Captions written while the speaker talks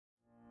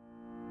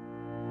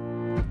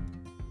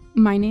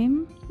My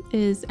name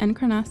is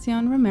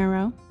Encarnación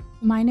Romero.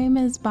 My name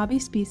is Bobby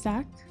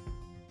Spisak.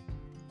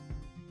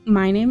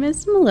 My name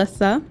is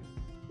Millissa.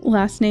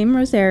 Last name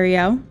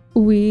Rosario.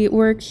 We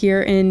work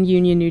here in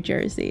Union, New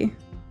Jersey.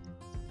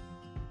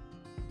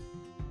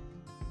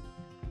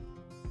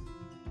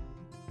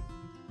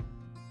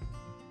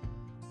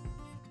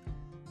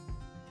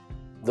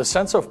 The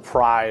sense of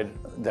pride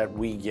that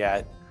we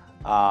get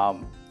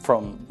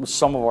from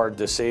some of our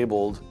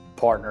disabled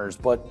partners,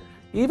 but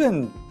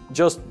even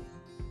just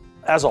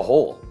as a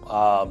whole,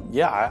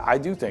 I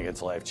do think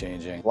it's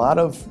life-changing. A lot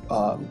of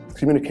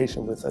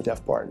communication with a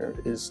deaf partner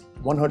is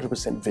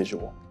 100%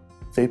 visual.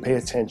 They pay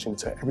attention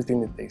to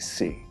everything that they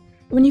see.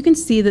 When you can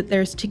see that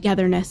there's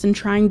togetherness and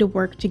trying to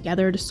work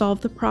together to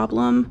solve the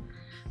problem,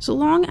 so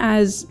long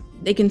as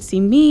they can see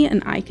me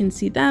and I can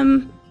see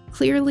them,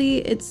 clearly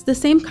it's the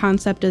same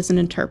concept as an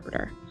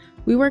interpreter.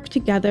 We work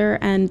together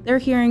and they're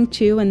hearing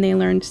too, and they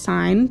learned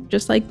sign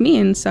just like me.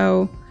 And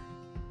so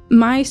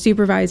my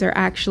supervisor,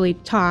 actually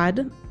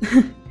Todd,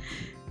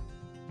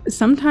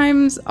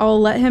 sometimes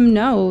I'll let him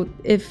know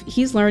if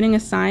he's learning a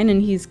sign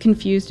and he's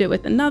confused it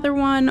with another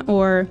one,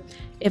 or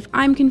if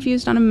I'm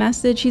confused on a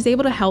message, he's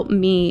able to help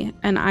me,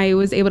 and I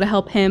was able to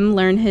help him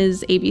learn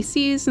his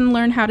ABCs and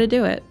learn how to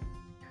do it.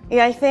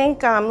 Yeah, I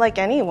think like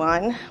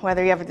anyone,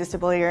 whether you have a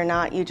disability or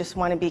not, you just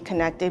want to be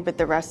connected with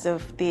the rest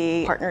of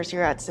the partners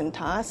here at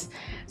Cintas.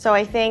 So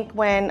I think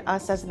when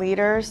us as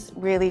leaders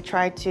really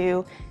try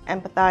to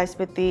empathize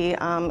with the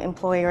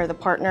employee or the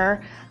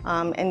partner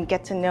and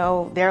get to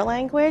know their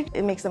language,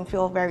 it makes them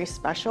feel very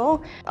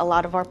special. A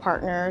lot of our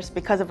partners,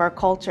 because of our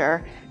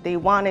culture, they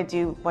want to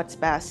do what's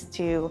best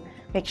to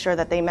make sure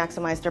that they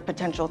maximize their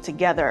potential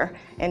together.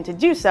 And to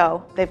do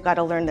so, they've got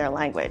to learn their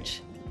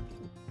language.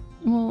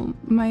 Well,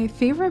 my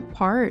favorite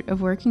part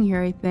of working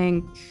here, I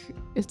think,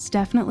 it's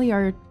definitely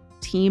our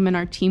team and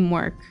our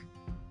teamwork.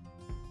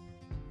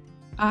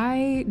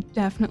 I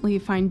definitely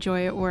find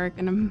joy at work,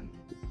 and I'm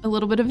a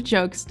little bit of a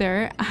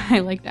jokester. I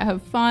like to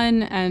have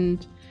fun,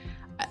 and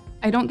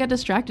I don't get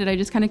distracted. I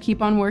just kind of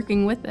keep on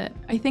working with it.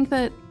 I think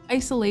that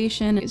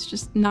isolation is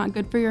just not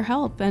good for your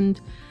health,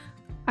 and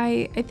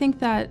I think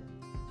that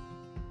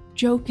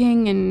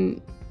joking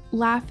and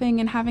laughing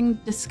and having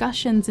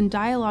discussions and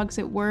dialogues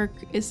at work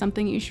is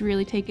something you should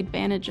really take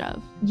advantage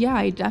of. Yeah,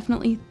 I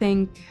definitely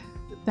think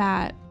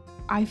that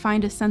I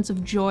find a sense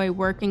of joy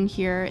working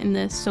here in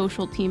this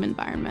social team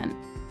environment.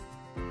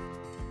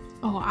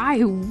 Oh,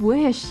 I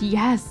wish,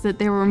 yes, that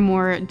there were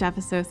more deaf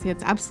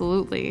associates,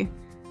 absolutely.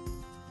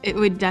 It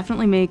would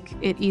definitely make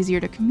it easier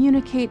to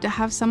communicate, to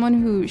have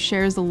someone who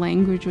shares a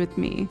language with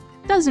me.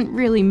 It doesn't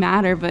really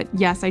matter, but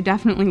yes, I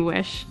definitely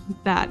wish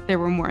that there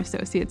were more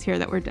associates here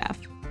that were deaf.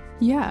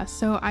 Yeah,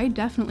 so I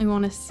definitely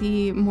want to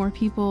see more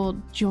people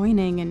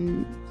joining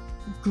and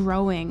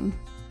growing.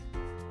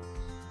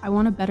 I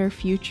want a better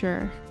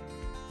future.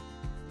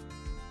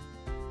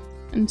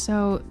 And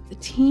so the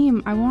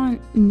team, I want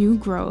new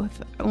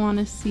growth. I want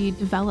to see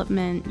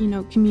development,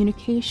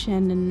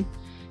 communication, and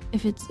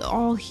if it's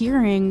all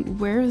hearing,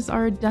 where's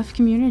our deaf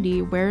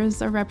community?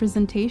 Where's our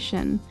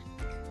representation?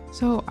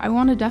 So I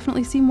want to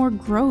definitely see more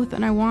growth,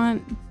 and I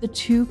want the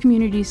two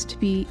communities to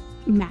be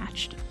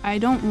matched. I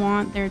don't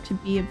want there to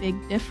be a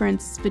big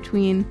difference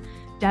between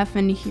deaf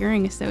and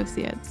hearing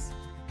associates.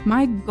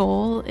 My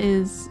goal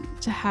is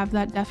to have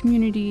that deaf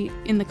community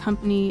in the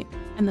company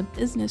and the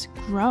business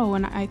grow,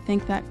 and I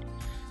think that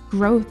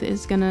growth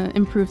is going to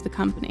improve the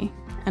company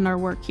and our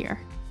work here.